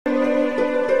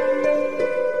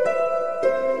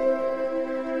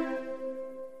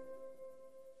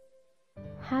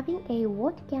A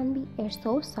wart can be a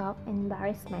source of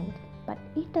embarrassment, but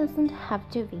it doesn't have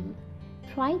to be.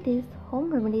 Try these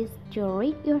home remedies to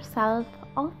rid yourself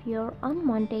of your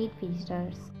unwanted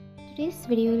visitors. Today's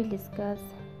video will discuss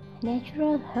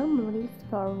natural home remedies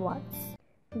for warts.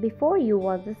 Before you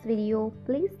watch this video,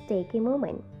 please take a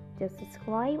moment to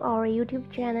subscribe our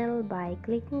YouTube channel by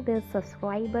clicking the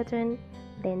subscribe button,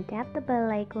 then tap the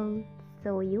bell icon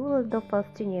so you will be the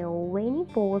first to know when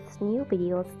we post new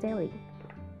videos daily.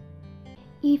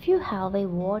 If you have a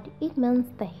wart, it means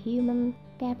the human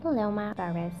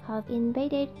papillomavirus has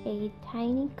invaded a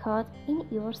tiny cut in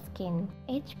your skin.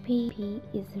 HPV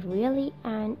is really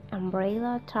an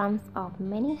umbrella term of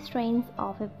many strains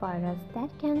of a virus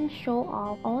that can show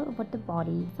up all over the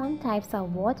body. Some types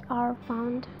of warts are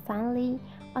found suddenly,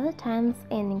 other times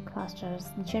in clusters.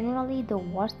 Generally, the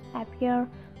warts appear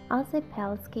as a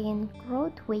pale skin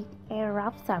growth with a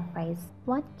rough surface.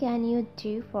 What can you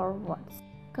do for warts?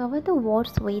 Cover the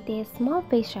warts with a small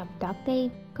piece of duct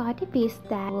tape. Cut a piece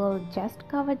that will just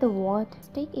cover the wart,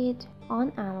 stick it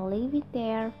on and leave it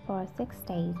there for 6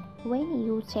 days. When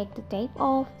you take the tape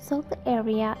off, soak the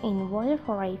area in water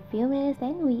for a few minutes.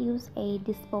 Then we use a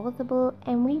disposable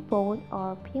emery board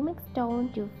or pumice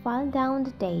stone to file down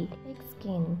the tape. Thick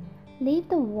skin. Leave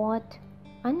the wart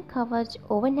uncovered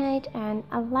overnight and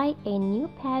apply a new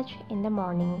patch in the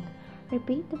morning.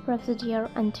 Repeat the procedure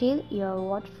until you're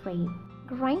wart-free.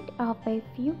 Grind up a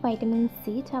few vitamin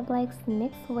C tablets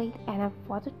mixed with enough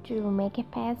water to make a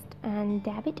paste and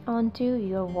dab it onto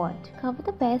your wart. Cover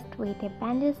the paste with a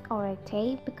bandage or a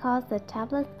tape because the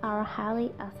tablets are highly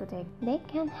acidic. They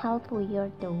can help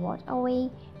wear the wart away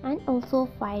and also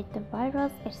fight the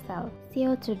virus itself.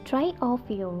 So to dry off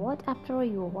your wart after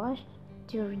you wash,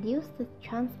 to reduce the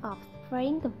chance of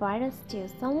spreading the virus to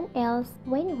someone else.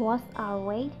 When warts are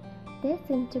wet, they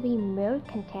seem to be more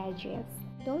contagious.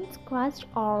 Don't scratch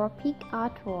or pick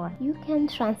at warts. You can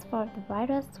transfer the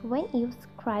virus when you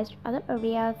scratch other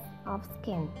areas of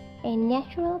skin. A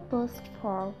natural boost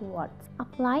for warts.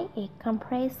 Apply a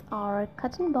compress or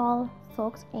cotton ball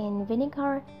soaked in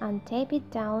vinegar and tape it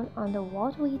down on the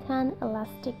wart with an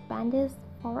elastic bandage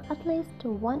for at least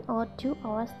 1 or 2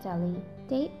 hours daily.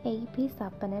 Tape a piece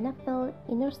of banana peel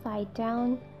inner side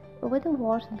down over the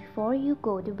wart before you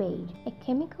go to bed. A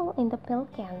chemical in the peel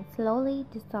can slowly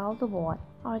dissolve the wart.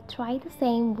 Or try the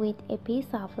same with a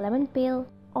piece of lemon peel.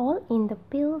 All in the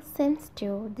peel seems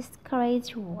to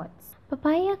discourage warts.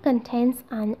 Papaya contains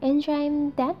an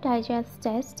enzyme that digests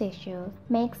dead tissues.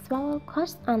 Make swallow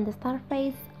cuts on the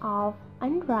surface of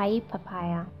unripe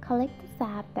papaya. Collect the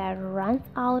sap that runs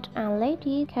out and let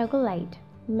it coagulate.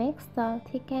 Mix the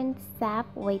thickened sap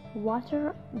with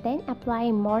water, then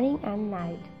apply morning and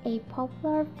night. A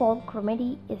popular folk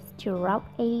remedy is to rub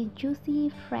a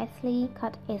juicy, freshly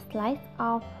cut slice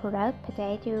of raw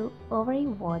potato over a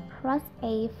wart. Crush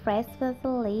a fresh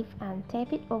basil leaf and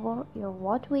tape it over your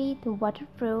wart with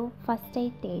waterproof first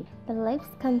aid tape. The leaves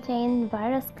contain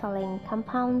virus-killing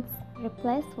compounds.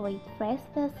 Replace with fresh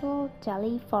basil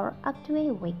jelly for up to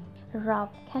a week. Rub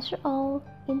castor oil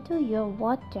into your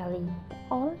wart jelly.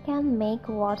 The oil can make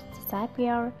warts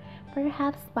disappear,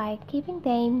 perhaps by keeping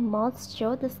them moist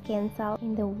so the skin cells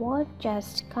in the wart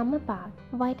just come apart.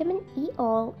 Vitamin E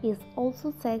oil is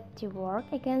also said to work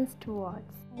against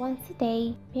warts. Once a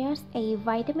day, pierce a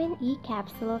vitamin E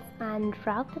capsule and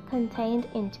rub the content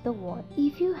into the wart.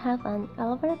 If you have an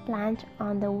aloe vera plant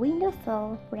on the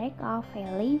windowsill, break off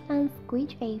a leaf and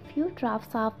squeeze a few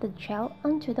drops of the gel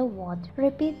onto the wart.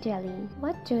 Repeat daily.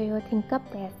 What do you think of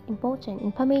this important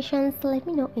information? Let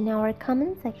me know in our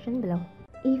comment section below.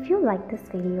 If you like this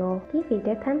video, give it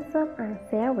a thumbs up and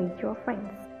share with your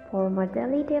friends. For more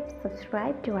daily tips,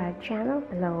 subscribe to our channel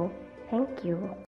below. Thank you.